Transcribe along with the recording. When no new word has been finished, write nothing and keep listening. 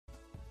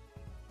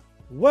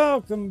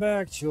Welcome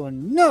back to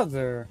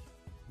another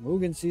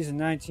Mugen Season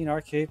 19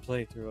 arcade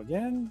playthrough.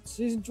 Again,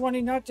 Season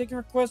 20, not taking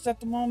requests at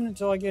the moment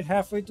until I get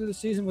halfway through the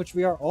season, which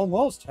we are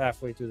almost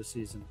halfway through the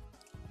season.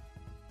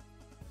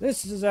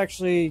 This is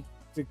actually,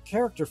 the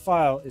character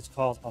file is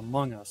called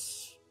Among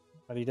Us,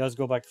 but he does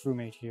go by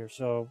Crewmate here,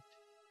 so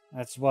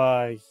that's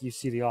why you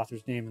see the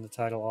author's name in the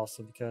title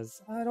also,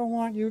 because I don't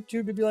want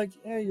YouTube to be like,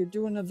 hey, you're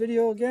doing a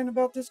video again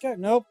about this guy?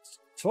 Nope,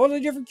 totally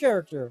different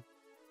character.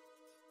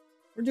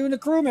 We're doing the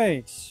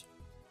Crewmates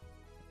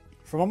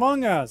from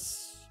Among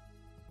Us.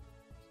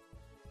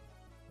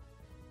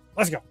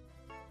 Let's go.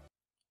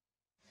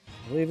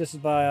 I believe this is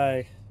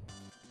by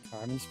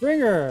Carmen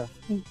Springer.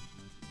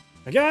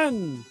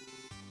 Again!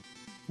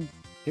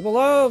 People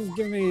love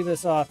giving me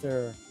this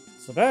author.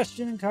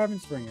 Sebastian and Carmen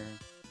Springer.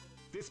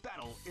 This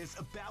battle is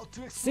about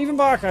to Stephen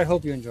Bach, I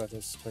hope you enjoyed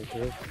this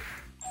playthrough.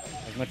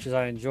 As much as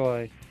I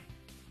enjoy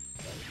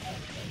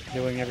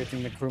doing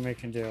everything the crewmate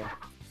can do.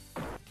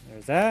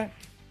 There's that.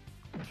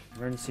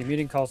 Emergency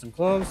meeting calls him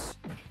close.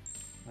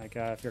 Like,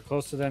 if you're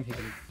close to them, he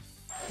can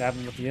stab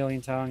him with the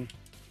alien tongue.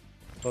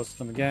 Close to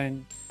them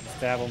again,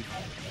 stab him.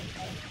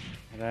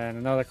 And then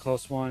another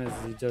close one is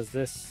he does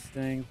this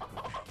thing.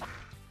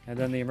 And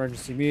then the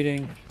emergency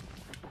meeting.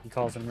 He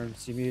calls an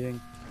emergency meeting.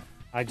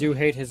 I do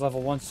hate his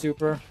level 1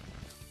 super.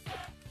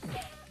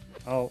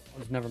 Oh,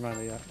 never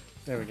mind that.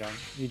 There we go.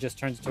 He just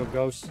turns into a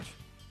ghost.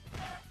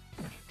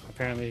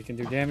 Apparently he can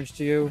do damage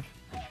to you.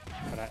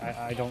 But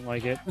I don't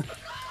like it.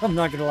 I'm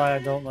not gonna lie, I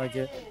don't like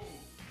it.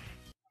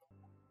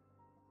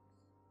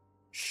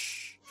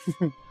 Shh.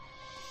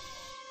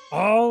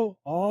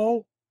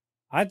 Oh,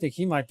 I think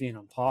he might be an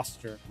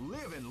imposter.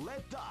 Live and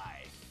let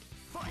die.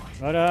 Fight.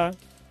 But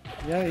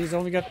yeah, he's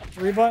only got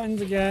 3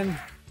 buttons again.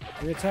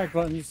 3 attack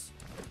buttons.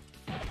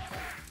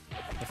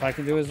 If I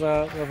can do his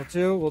level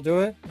 2, we'll do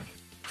it.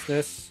 It's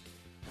this.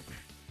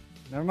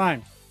 Never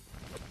mind.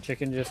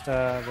 Chicken just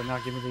would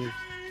not give me the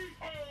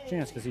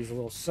chance because he's a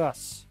little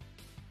sus.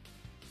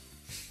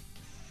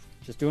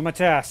 Just doing my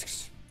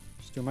tasks.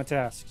 Just doing my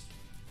tasks.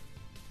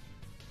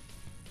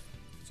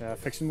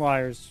 Fixing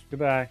wires.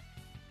 Goodbye.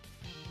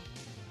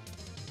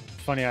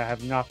 Funny, I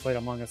have not played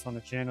Among Us on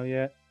the channel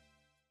yet.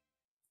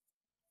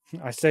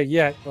 I say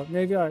yet, but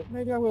maybe I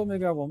will,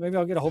 maybe I won't. Maybe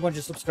I'll get a whole bunch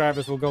of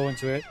subscribers. We'll go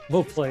into it.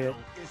 We'll play it.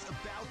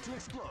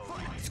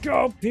 Let's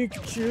go,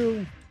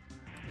 Pikachu!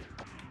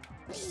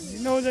 You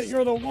know that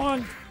you're the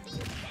one.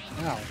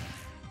 Ow.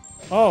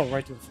 Oh,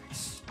 right to the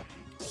face.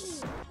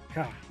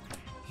 Yeah.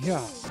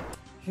 Yeah.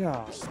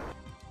 Yeah.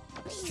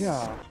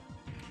 Yeah.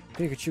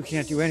 Pikachu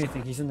can't do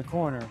anything. He's in the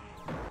corner.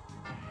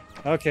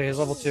 Okay, he's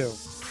level 2.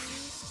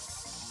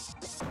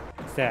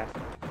 What's that?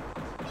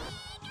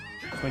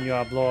 It's when you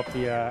blow up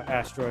the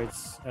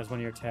asteroids as one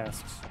of your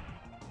tasks.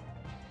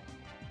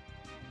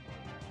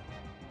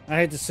 I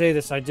hate to say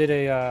this, I did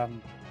a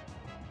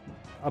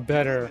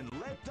better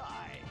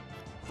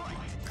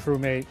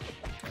crewmate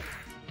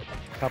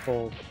a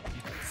couple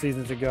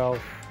seasons ago.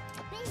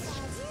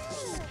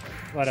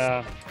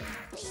 But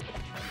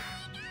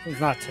it's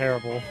not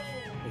terrible.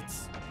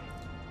 It's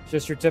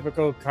just your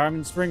typical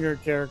Carmen Springer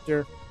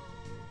character.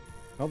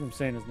 I hope I'm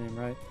saying his name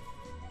right.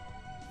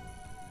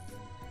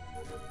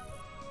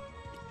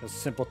 Just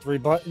simple 3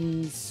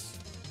 buttons.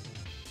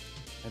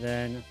 And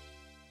then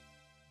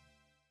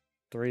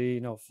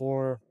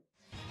 4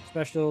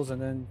 specials,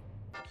 and then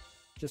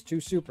just 2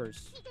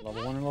 supers.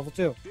 Level 1 and level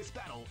 2. This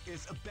battle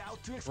is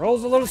about to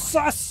Roll's a little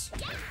sus!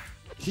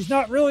 She's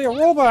not really a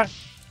robot!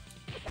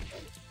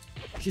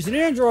 She's an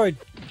android!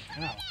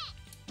 Ow.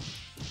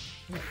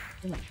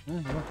 Come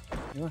on.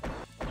 You want?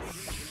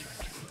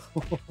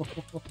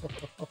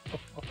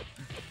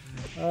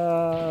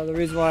 The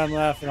reason why I'm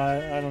laughing,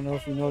 I don't know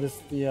if you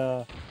noticed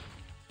the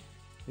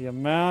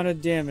amount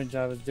of damage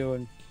I was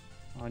doing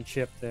on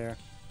Chip there.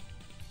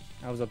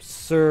 That was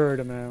absurd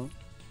amount.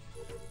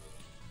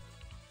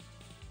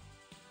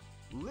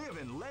 Live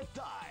and let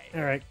die.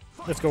 Alright,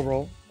 let's go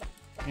roll.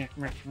 This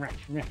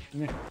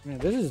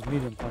is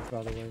medium punch,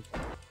 by the way.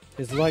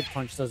 His light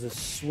punch does a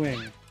swing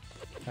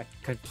that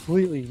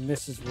completely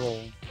misses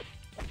roll.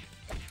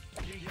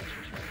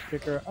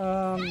 Kicker,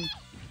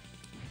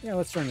 yeah,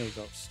 let's turn to the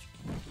ghost.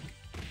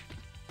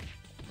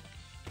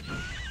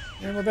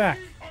 And we're back.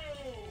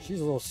 She's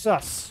a little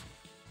sus.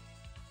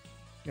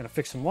 Gonna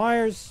fix some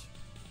wires.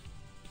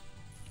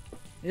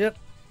 Yep.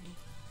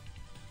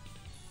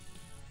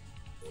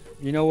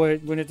 You know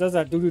what? When it does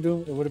that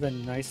doo-doo-doo, it would have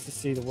been nice to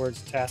see the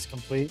words task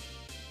complete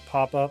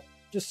pop up.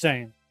 Just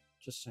saying.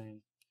 Just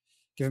saying.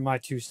 Giving my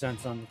 2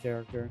 cents on the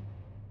character.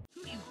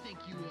 Who do you think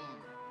you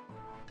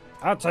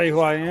are? I'll tell you who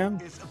I am.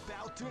 Is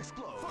about to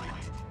explode.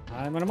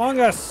 I'm an Among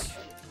Us.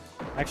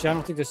 Actually, I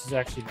don't think this is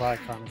actually by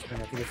Carmen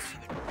Springer. I think it's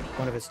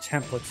one of his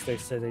templates they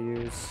say they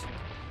use.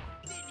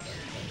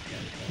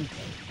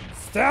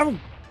 Stab him!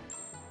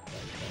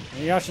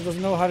 Inuyasha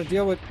doesn't know how to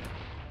deal with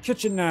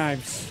kitchen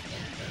knives.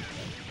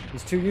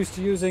 He's too used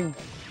to using...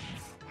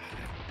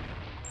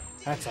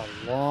 That's a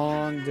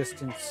long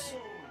distance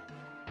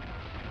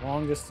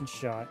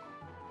shot.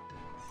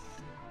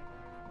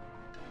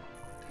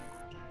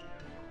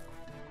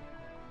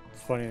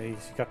 It's funny that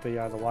he's got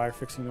the wire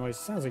fixing noise.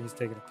 Sounds like he's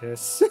taking a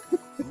piss.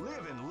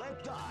 Live and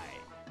let die.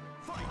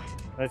 Fight.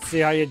 Let's see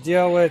how you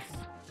deal with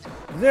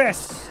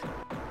this.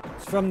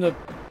 It's from the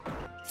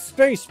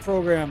space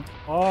program.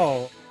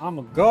 Oh, I'm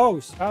a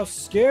ghost. How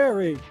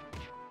scary.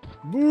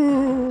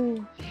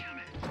 Boo.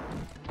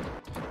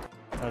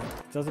 That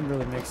doesn't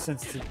really make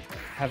sense to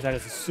have that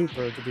as a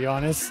super, to be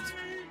honest.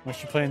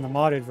 Unless you're playing the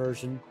modded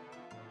version.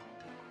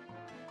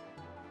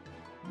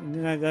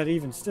 And that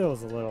even still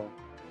is a little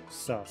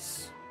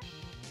sus.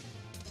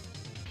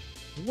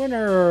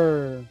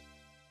 Winner!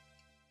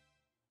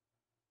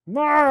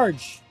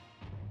 Marge!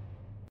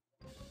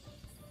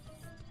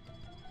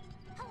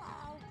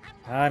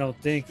 I don't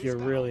think you're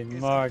really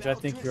Marge. I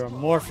think you're a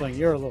morphling.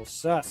 You're a little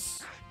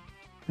sus.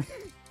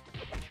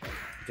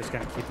 Just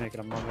gonna keep making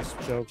Among Us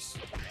jokes.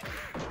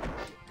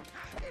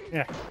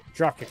 Yeah,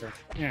 drop kick her.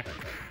 Yeah,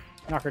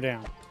 knock her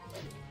down.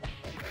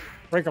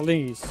 Break her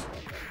knees.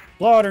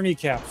 Blow out her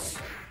kneecaps.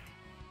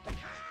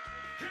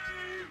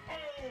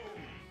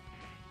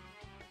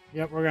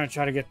 Yep, we're gonna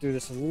try to get through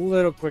this a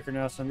little quicker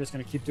now, so I'm just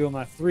gonna keep doing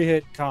my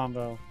 3-hit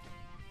combo.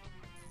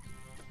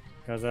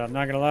 Because I'm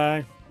not gonna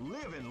lie,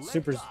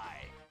 supers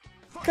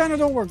kind of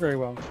don't work very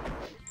well.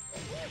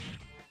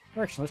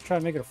 Actually, let's try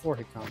to make it a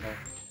 4-hit combo.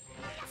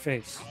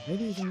 Face,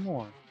 maybe even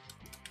more.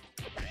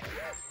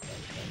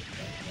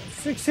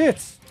 6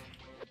 hits!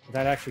 Did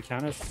that actually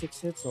count as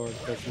 6 hits, or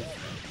does it?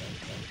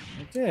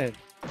 It did.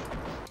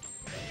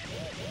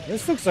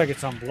 This looks like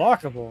it's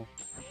unblockable.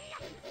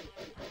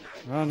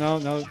 Oh,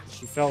 no.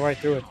 She fell right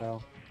through it,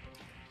 though.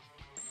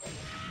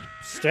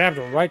 Stabbed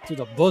her right through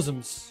the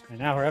bosoms. And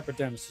now her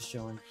epidermis is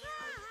showing.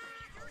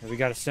 And we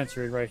got a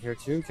sensory right here,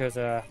 too, because,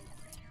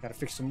 gotta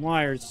fix some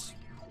wires.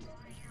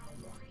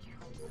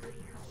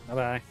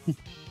 Bye-bye.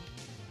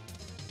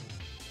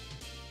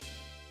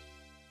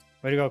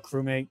 Way to go,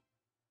 crewmate.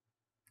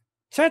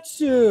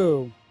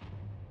 Tetsu!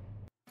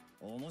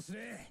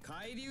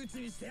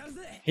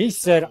 He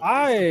said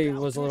I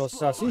was a little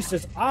sus. He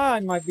says I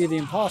might be the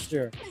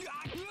imposter.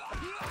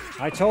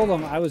 I told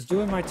him I was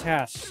doing my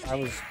tasks. I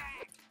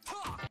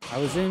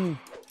was in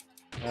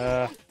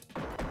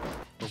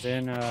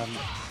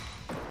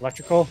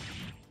electrical,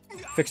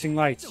 fixing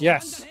lights.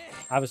 Yes,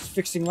 I was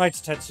fixing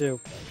lights, Tetsu.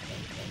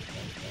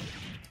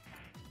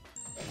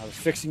 I was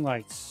fixing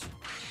lights.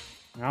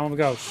 Now I'm a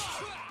ghost.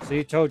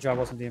 See, told you I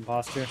wasn't the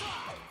imposter.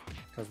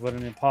 Because would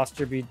an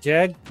imposter be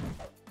dead?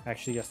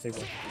 Actually, yes, they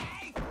would.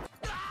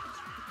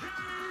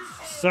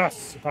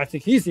 Sus! If I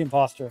think he's the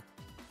imposter.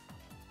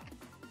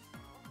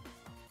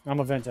 I'm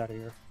a vent out of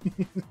here.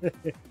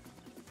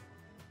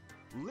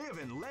 Live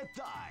and let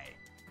die.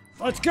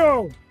 Let's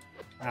go!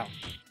 Ow.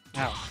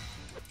 Ow.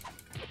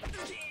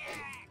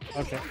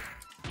 Okay.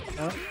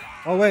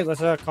 Oh, wait,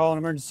 let's call an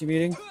emergency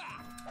meeting.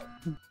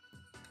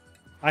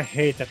 I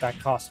hate that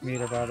cost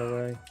meter, by the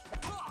way.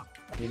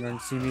 The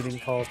emergency meeting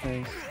call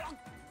thing.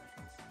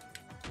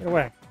 Get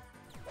away.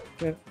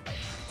 Get.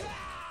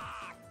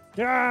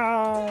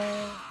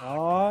 Yeah!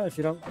 Oh, if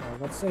you don't,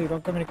 let's say you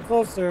don't come any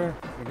closer,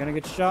 you're gonna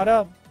get shot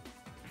up.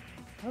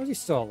 How is he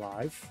still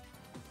alive?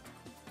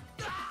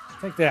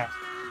 Take that.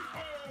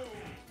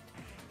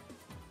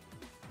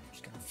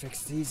 Just gonna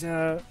fix these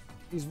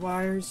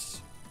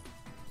wires.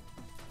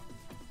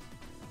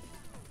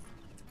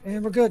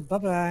 And we're good.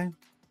 Bye-bye.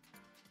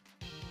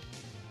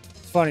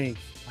 It's funny.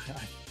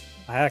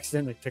 I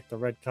accidentally picked the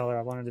red color.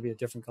 I wanted it to be a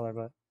different color,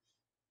 but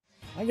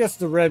I guess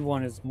the red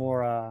one is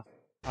more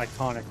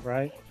iconic,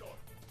 right?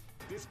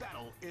 This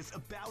battle is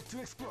about to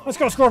explode. Let's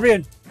go,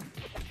 Scorpion!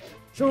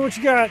 Show me what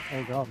you got!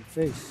 Oh god, my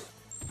face.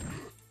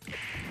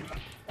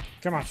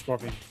 Come on,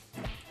 Scorpion.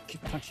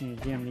 Keep punching your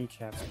damn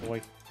kneecaps,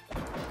 boy.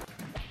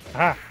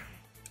 Aha!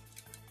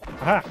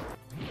 Aha!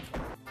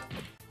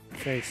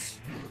 Face.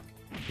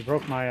 You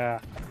broke my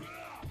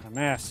my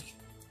mask.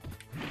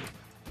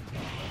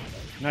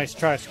 Nice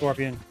try,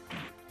 Scorpion.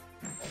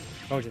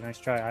 Told you, nice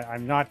try.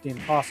 I'm not the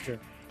imposter.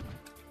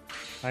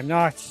 I'm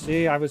not.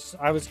 See, I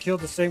was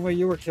killed the same way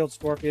you were killed,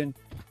 Scorpion.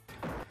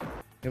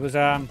 It was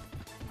I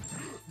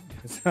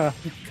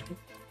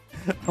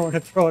want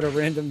to throw out a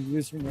random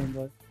username,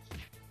 but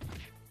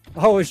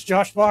oh, it's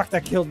Josh Bach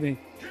that killed me.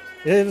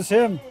 It was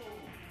him,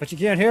 but you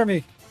can't hear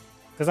me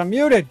because I'm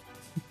muted.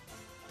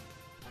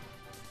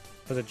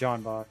 Was it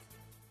John Bach?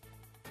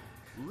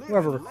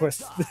 Whoever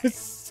requests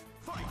this,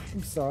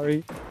 I'm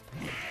sorry.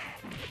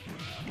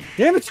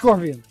 Damn it,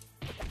 Scorpion!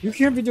 You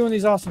can't be doing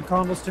these awesome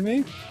combos to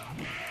me.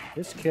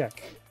 This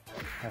kick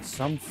has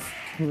some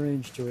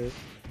range to it.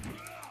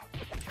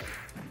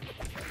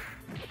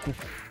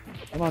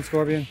 Come on,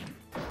 Scorpion.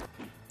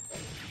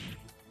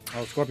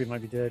 Oh, Scorpion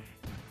might be dead.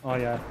 Oh,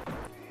 yeah.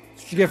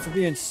 That's what you get for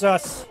being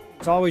sus.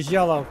 It's always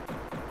yellow.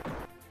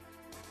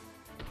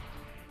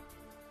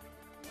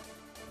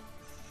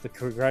 The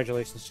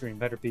congratulations screen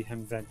better be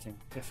him venting.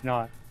 If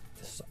not,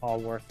 this is all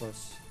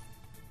worthless.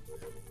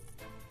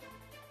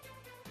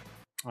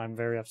 I'm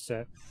very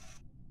upset.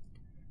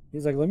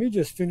 He's like, let me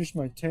just finish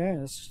my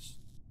tasks.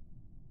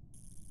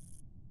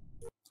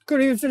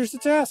 Couldn't even finish the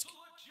task.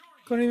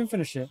 Couldn't even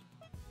finish it.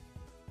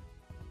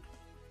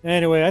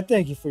 Anyway, I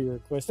thank you for your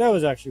request. That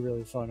was actually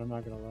really fun. I'm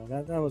not gonna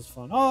lie. That was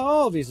fun.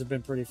 All of these have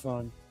been pretty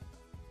fun.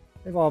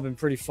 They've all been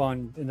pretty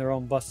fun in their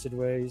own busted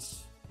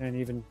ways, and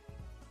even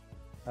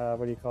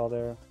what do you call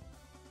their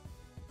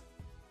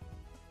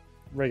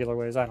regular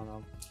ways? I don't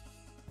know.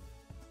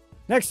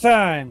 Next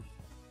time,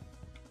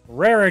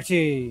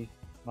 Rarity.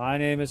 My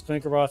name is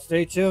Clinkeroith.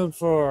 Stay tuned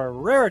for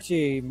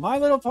Rarity. My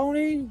Little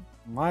Pony.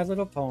 My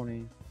Little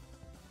Pony.